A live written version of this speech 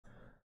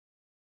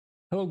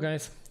Hello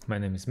guys, my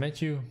name is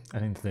Matthew,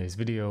 and in today's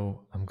video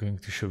I'm going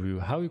to show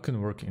you how you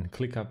can work in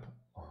Clickup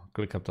or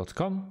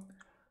clickup.com.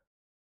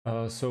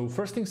 So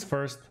first things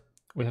first,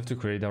 we have to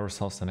create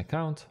ourselves an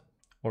account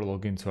or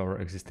log into our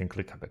existing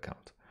Clickup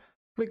account.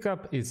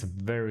 Clickup is a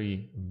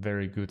very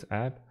good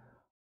app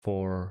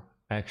for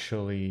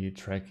actually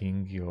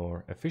tracking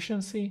your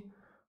efficiency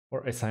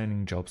or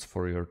assigning jobs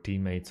for your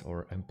teammates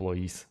or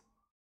employees.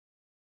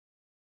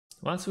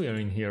 Once we are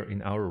in here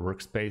in our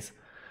workspace,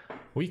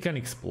 we can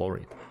explore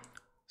it.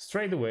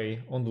 Straight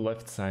away on the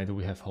left side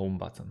we have home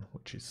button,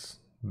 which is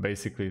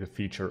basically the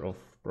feature of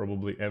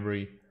probably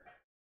every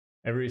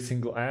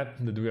single app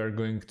that we are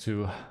going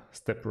to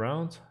step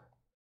around.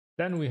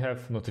 Then we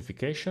have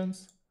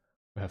notifications,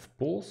 we have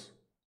pools,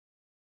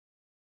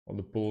 or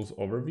the pools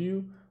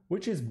overview,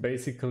 which is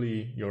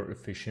basically your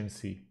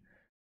efficiency.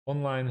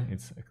 Online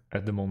it's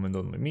at the moment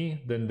only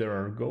me. Then there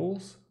are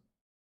goals,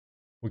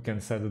 we can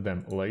set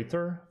them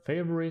later,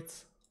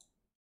 favorites,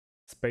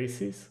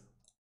 spaces,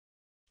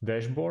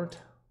 dashboard,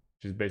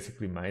 which is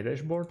basically my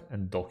dashboard,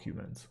 and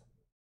documents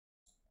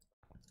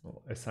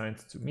assigned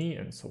to me,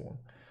 and so on.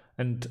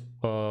 And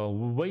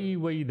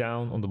way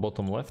down on the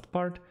bottom left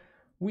part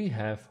we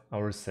have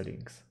our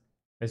settings.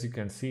 As you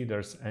can see,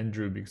 there's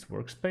Andrew Big's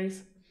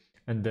workspace,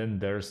 and then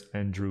there's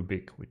Andrew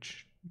Big,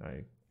 which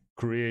I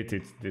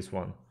created this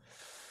one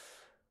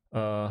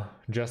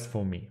just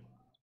for me.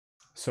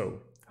 So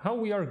how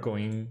we are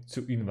going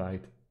to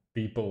invite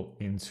people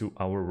into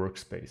our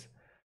workspace?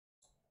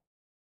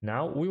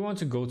 Now we want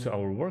to go to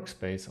our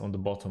workspace on the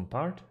bottom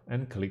part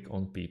and click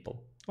on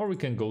people, or we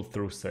can go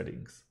through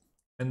settings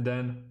and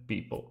then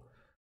people.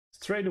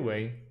 Straight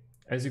away,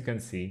 as you can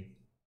see,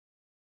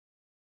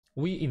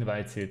 we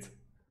invited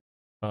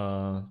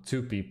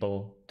 2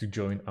 people to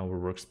join our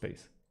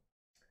workspace.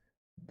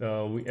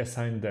 We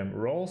assigned them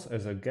roles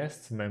as a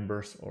guests,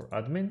 members, or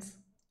admins.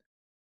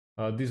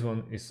 This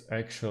one is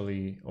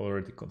actually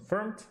already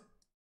confirmed.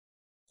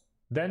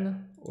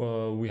 Then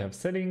we have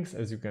settings,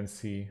 as you can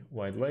see,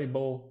 white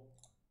label,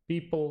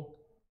 people.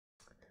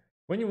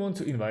 When you want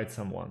to invite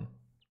someone,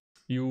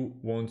 you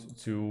want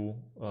to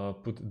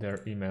put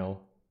their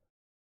email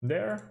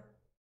there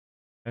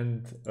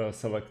and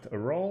select a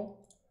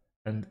role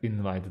and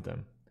invite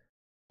them.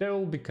 They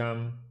will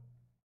become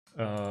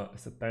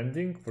as a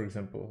pending. For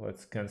example,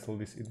 let's cancel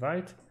this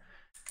invite.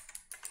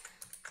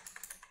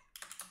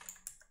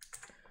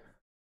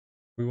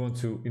 We want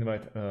to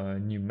invite a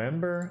new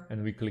member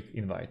and we click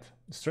invite.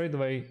 Straight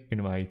away,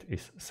 invite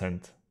is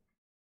sent.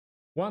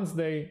 Once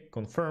they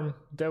confirm,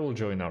 they will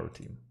join our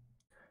team.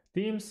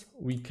 Teams,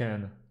 we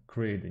can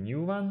create a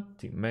new one,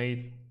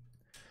 teammate,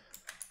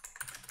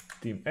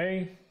 team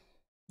A,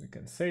 we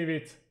can save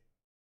it,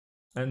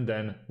 and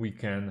then we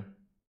can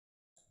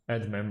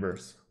add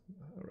members.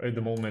 At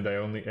the moment I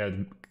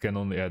can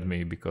only add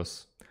me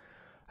because I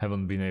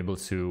haven't been able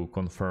to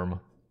confirm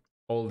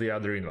all the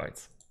other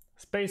invites.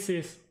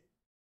 Spaces,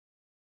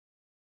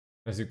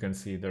 as you can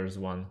see, there's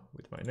one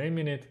with my name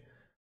in it.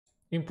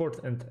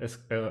 Import and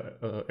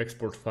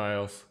export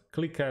files,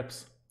 click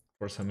apps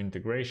for some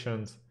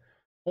integrations.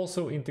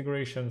 Also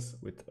integrations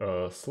with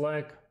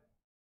Slack,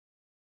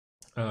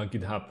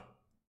 GitHub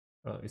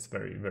is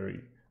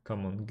very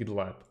common,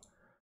 GitLab.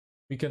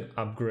 We can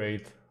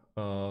upgrade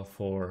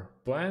for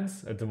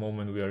plans. At the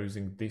moment we are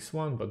using this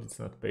one, but it's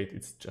not paid,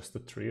 it's just a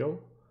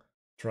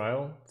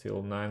trial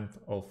till 9th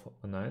of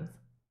 9th.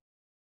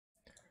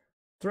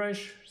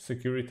 Trash,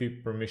 security,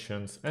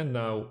 permissions, and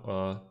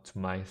now to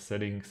my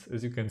settings.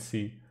 As you can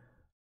see,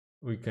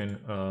 we can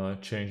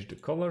change the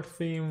color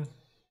theme.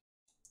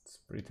 That's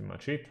pretty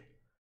much it.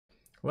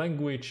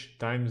 Language,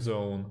 time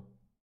zone,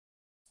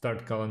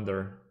 start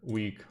calendar,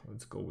 week.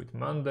 Let's go with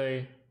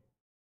Monday.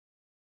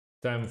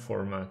 Time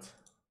format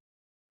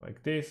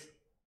like this.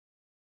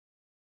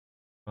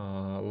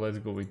 Let's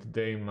go with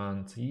day,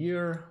 month,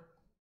 year.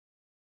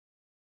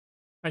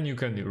 And you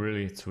can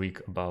really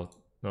tweak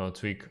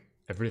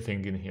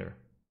everything in here.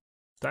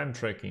 Time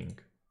tracking,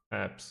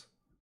 apps,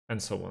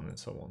 and so on and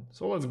so on.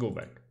 So let's go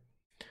back.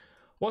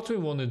 What we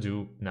want to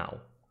do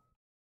now,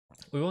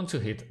 we want to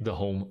hit the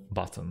home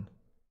button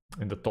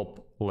in the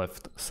top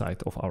left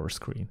side of our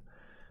screen.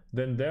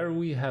 Then there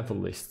we have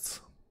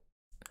lists.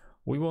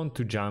 We want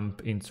to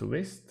jump into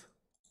list,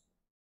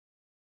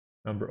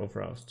 number of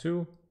rows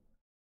 2.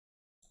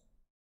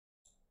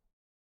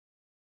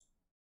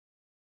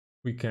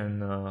 We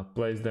can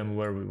place them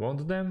where we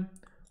want them,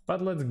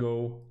 but let's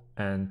go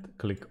and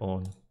click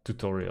on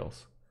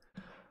tutorials.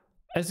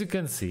 As you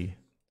can see,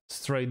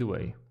 straight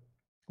away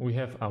we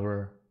have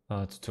our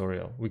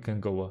tutorial. We can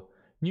go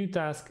new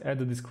task,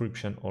 add a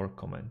description or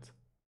comment.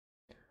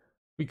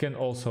 We can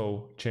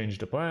also change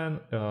the plan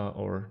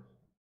or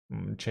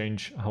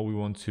change how we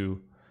want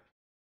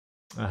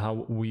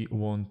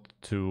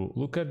to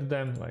look at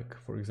them, like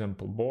for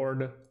example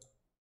board,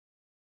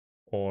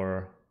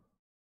 or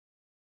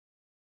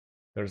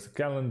there's a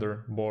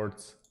calendar,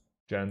 boards,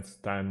 gents,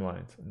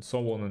 timelines, and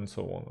so on and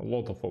so on. A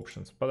lot of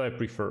options, but I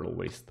prefer a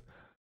list.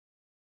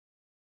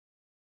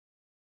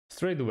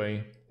 Straight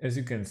away, as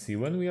you can see,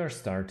 when we are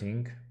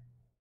starting,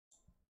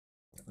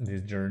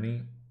 this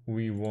journey,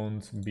 we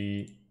won't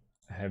be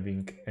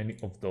having any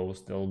of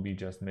those. There'll be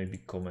just maybe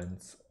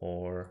comments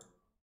or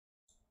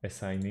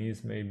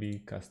assignees, maybe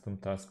custom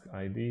task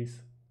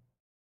IDs,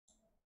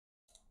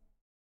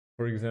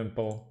 for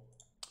example.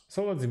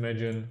 So let's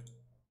imagine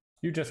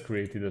you just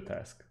created a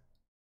task.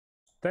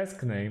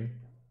 Task name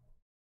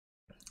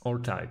or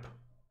type.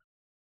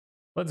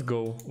 Let's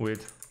go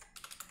with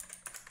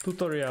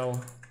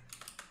tutorial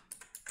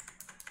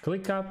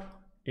ClickUp.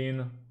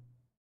 In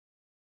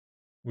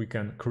we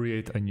can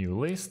create a new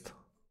list.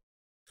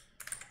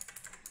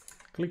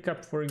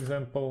 ClickUp, for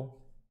example.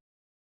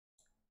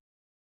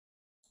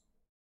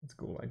 Let's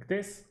go like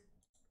this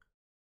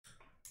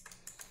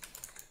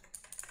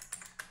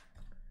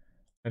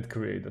and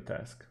create the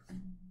task.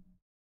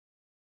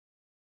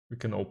 We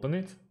can open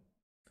it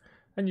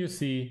and you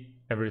see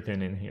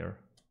everything in here.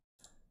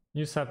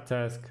 New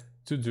subtask,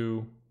 to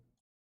do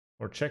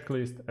or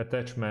checklist,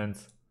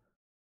 attachments.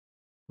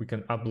 We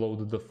can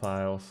upload the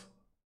files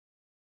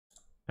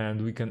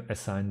and we can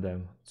assign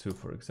them to,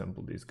 for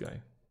example, this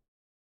guy.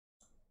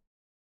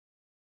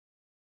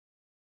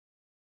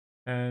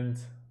 And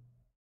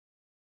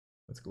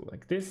let's go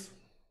like this,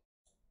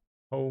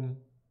 home,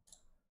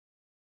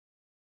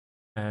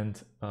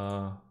 and there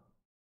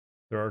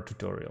are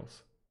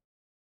tutorials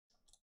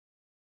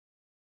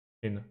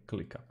in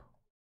ClickUp.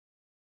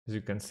 As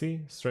you can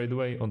see, straight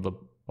away on the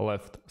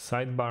left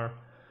sidebar,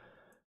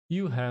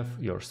 you have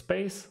your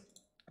space,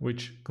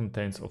 which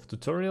contains of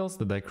tutorials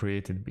that I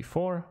created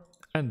before,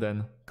 and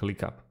then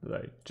ClickUp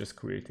that I just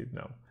created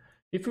now.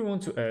 If we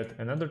want to add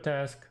another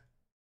task,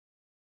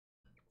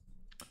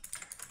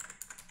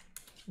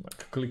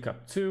 like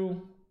ClickUp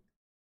 2,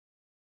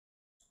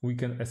 we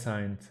can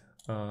assign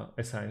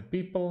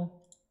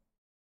people,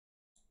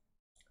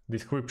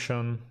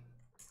 description,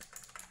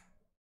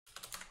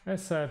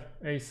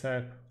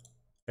 ASAP,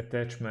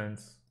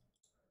 attachments.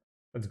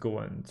 Let's go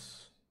and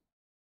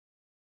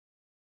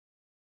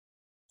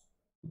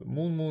put the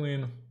moon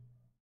in,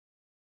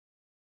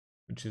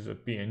 which is a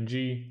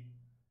PNG.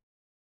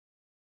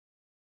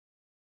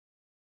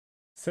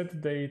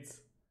 Set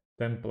dates,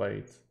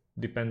 template,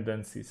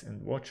 dependencies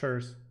and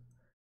watchers.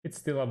 It's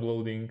still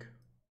uploading.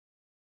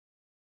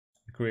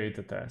 Create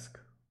a task.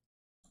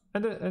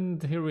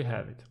 And here we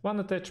have it. One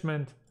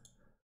attachment.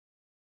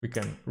 We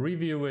can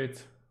review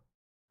it,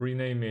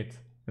 rename it,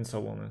 and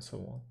so on and so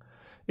on.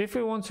 If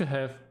we want to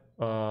have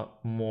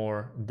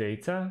more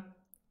data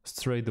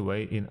straight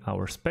away in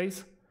our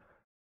space,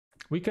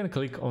 we can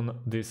click on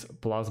this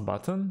plus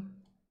button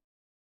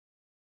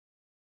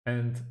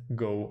and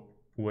go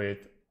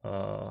with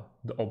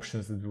the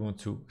options that we want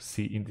to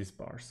see in these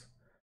bars.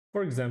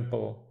 For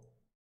example,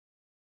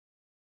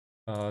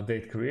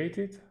 date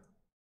created,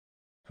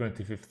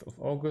 25th of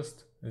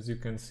August, as you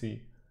can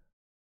see,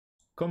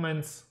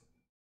 comments,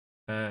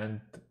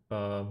 and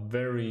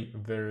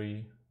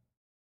very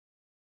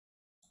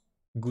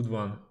good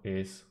one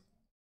is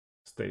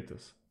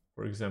status,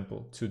 for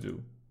example, to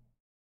do.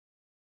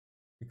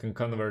 We can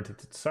convert it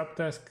to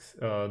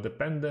subtasks,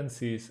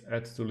 dependencies,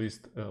 add to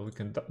list, we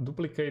can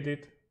duplicate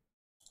it,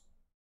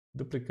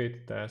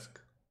 duplicate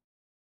task,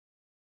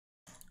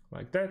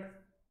 like that,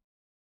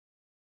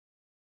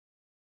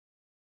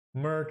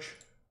 merge,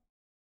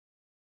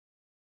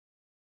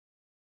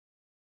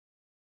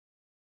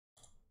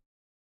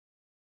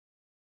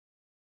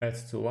 add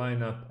to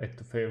lineup, add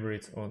to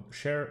favorites, on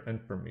share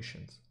and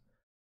permissions.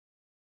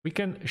 We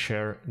can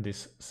share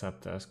this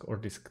subtask or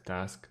this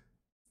task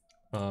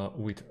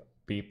with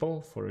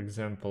people. For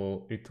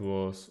example, it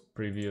was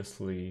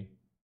previously,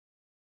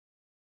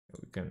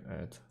 we can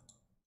add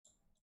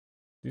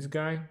this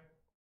guy,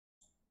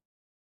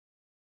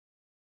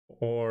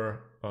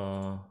 or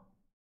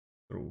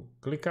through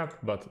ClickUp,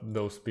 but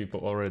those people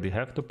already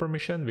have the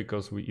permission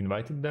because we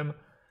invited them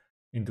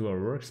into our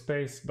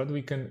workspace. But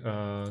we can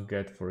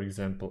get, for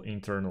example,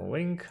 internal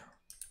link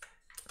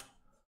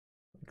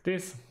like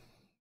this,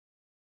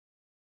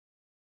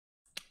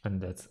 and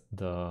that's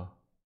the,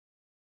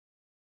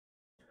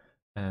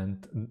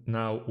 and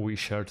now we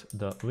shared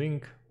the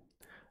link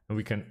and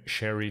we can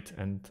share it,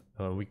 and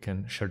we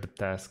can share the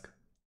task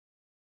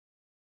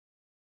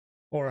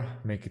or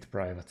make it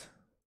private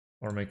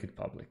or make it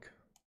public.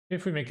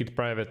 If we make it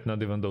private,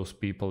 not even those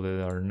people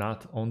that are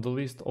not on the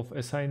list of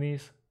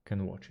assignees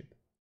can watch it.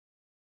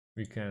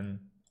 We can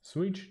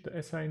switch the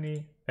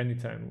assignee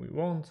anytime we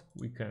want.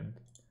 We can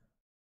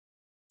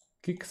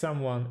kick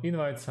someone,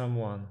 invite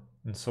someone,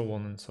 and so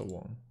on and so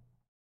on.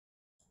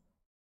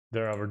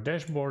 There are our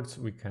dashboards.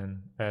 We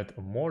can add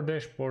more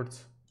dashboards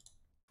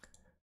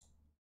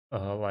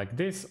like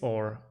this,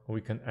 or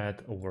we can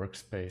add a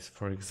workspace,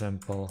 for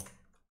example,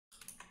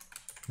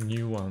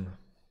 new one.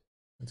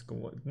 Let's go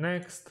with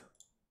next,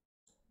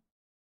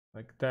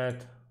 like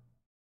that.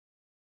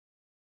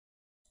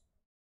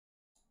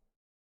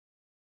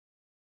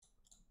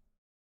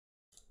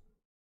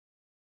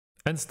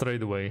 And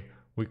straight away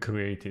we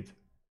created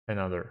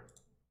another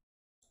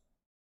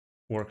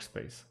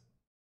workspace.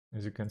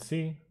 As you can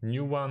see,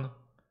 new one,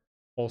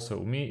 also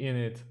me in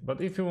it.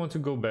 But if you want to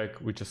go back,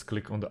 we just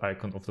click on the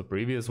icon of the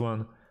previous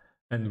one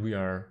and we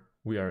are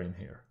in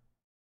here.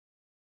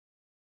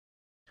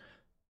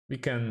 We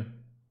can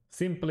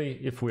simply,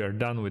 if we are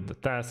done with the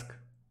task,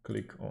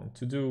 click on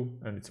to do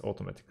and it's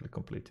automatically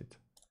completed.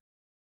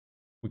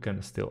 We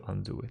can still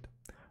undo it.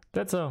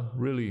 That's a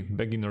really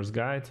beginner's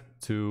guide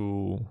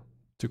to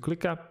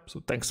ClickUp.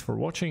 So thanks for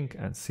watching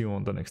and see you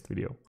on the next video.